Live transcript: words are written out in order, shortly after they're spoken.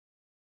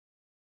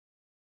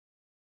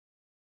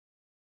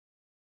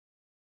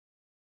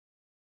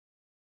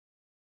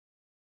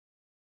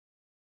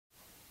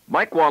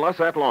Mike Wallace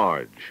at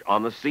Large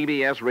on the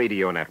CBS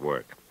radio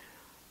network.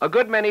 A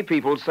good many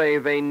people say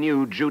they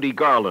knew Judy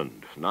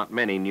Garland. Not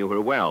many knew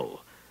her well.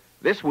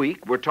 This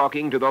week, we're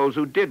talking to those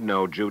who did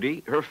know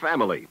Judy, her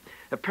family.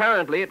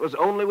 Apparently, it was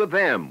only with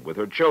them, with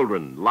her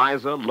children,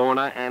 Liza,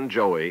 Lorna, and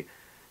Joey,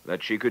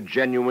 that she could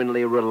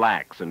genuinely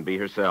relax and be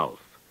herself.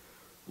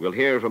 We'll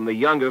hear from the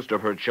youngest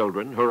of her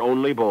children, her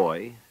only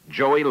boy,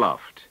 Joey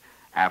Luft,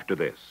 after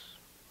this.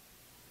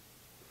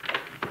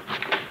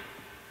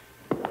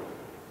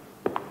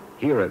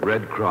 Here at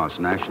Red Cross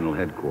National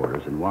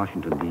Headquarters in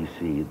Washington,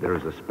 D.C., there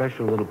is a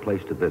special little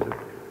place to visit,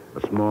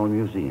 a small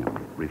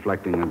museum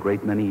reflecting a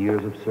great many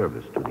years of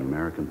service to the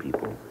American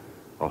people,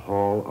 a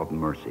hall of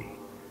mercy.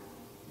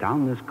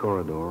 Down this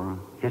corridor,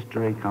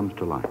 history comes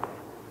to life,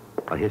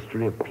 a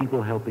history of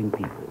people helping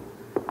people.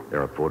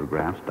 There are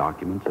photographs,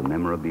 documents, and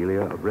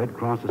memorabilia of Red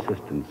Cross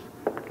assistance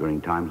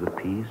during times of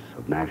peace,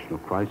 of national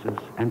crisis,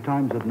 and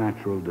times of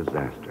natural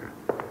disaster,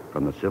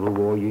 from the Civil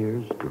War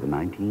years to the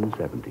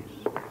 1970s.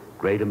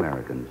 Great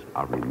Americans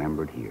are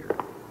remembered here.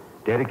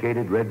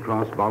 Dedicated Red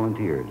Cross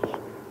volunteers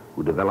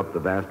who developed the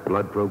vast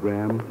blood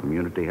program,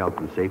 community health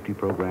and safety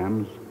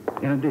programs,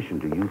 in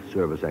addition to youth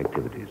service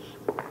activities.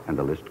 And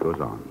the list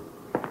goes on.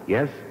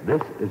 Yes,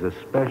 this is a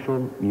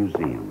special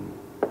museum,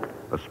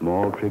 a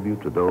small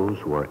tribute to those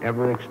who are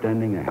ever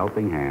extending a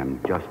helping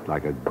hand just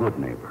like a good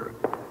neighbor.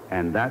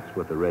 And that's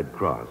what the Red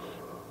Cross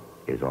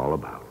is all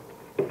about.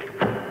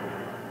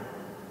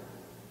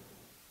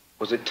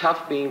 Was it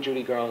tough being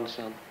Judy Garland's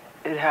son?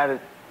 It had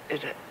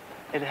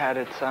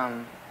its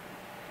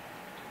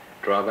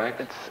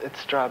Drawbacks?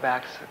 its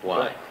drawbacks.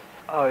 Why?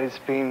 Always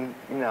being,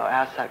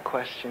 asked that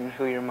question,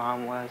 who your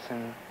mom was,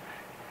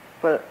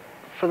 but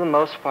for the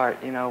most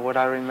part, what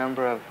I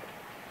remember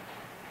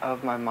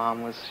of my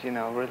mom was,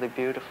 really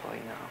beautiful,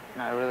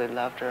 and I really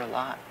loved her a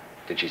lot.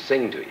 Did she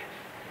sing to you?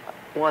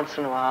 Once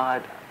in a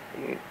while,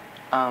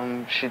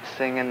 she'd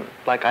sing, and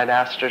I'd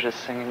asked her to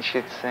sing, and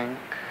she'd sing.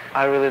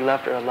 I really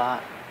loved her a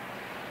lot.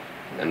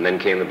 And then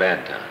came the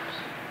bad times.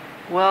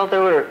 Well,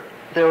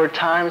 there were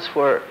times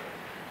where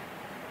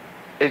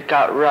it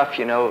got rough,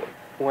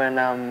 when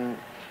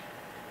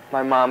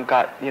my mom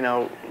got,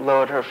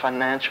 lowered her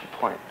financial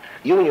point.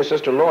 You and your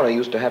sister Lorna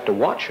used to have to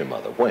watch your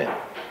mother. When?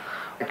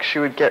 She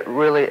would get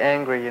really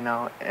angry,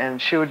 and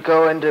she would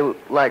go into,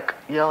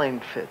 yelling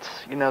fits,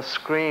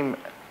 scream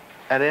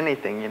at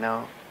anything,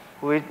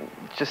 We'd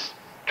just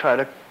try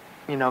to,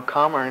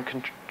 calm her and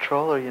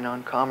control her,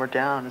 and calm her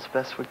down as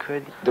best we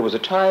could. There was a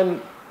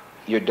time,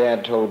 your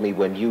dad told me,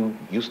 when you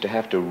used to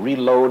have to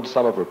reload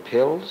some of her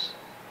pills?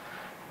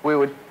 We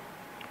would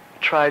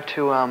try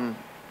to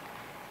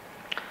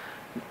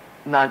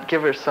not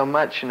give her so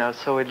much,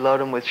 so we'd load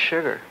them with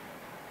sugar.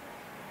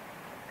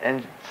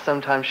 And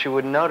sometimes she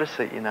wouldn't notice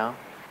it,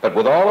 But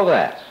with all of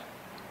that,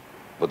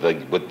 with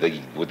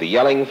the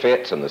yelling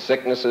fits and the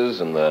sicknesses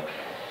and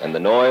the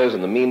noise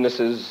and the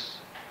meannesses,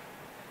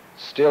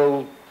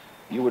 still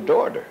you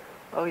adored her.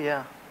 Oh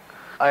yeah,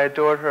 I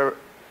adored her,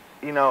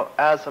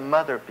 as a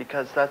mother,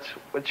 because that's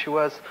what she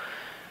was.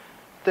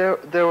 There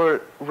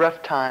were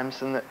rough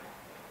times and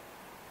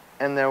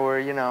there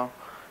were,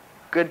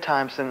 good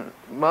times, and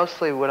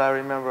mostly what I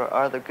remember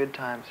are the good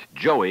times.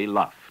 Joey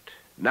Luft.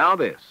 Now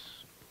this.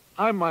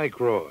 I'm Mike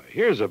Roy.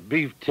 Here's a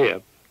beef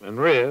tip and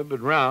rib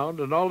and round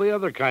and all the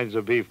other kinds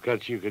of beef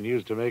cuts you can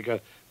use to make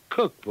a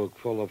cookbook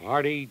full of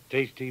hearty,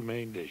 tasty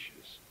main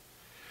dishes.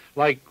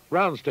 Like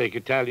round steak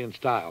Italian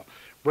style,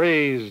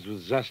 braised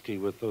with zesty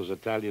with those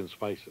Italian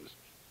spices.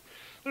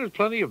 There's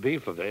plenty of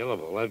beef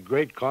available at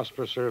great cost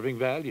per serving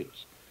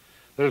values.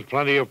 There's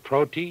plenty of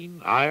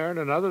protein, iron,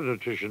 and other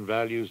nutrition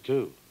values,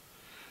 too.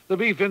 The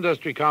Beef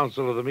Industry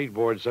Council of the Meat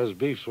Board says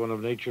beef's one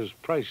of nature's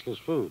priceless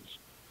foods.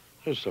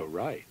 They're so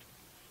right.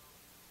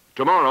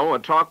 Tomorrow, a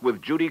talk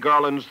with Judy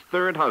Garland's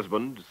third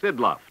husband, Sid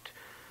Luft,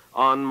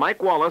 on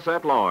Mike Wallace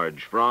at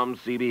Large from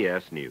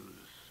CBS News.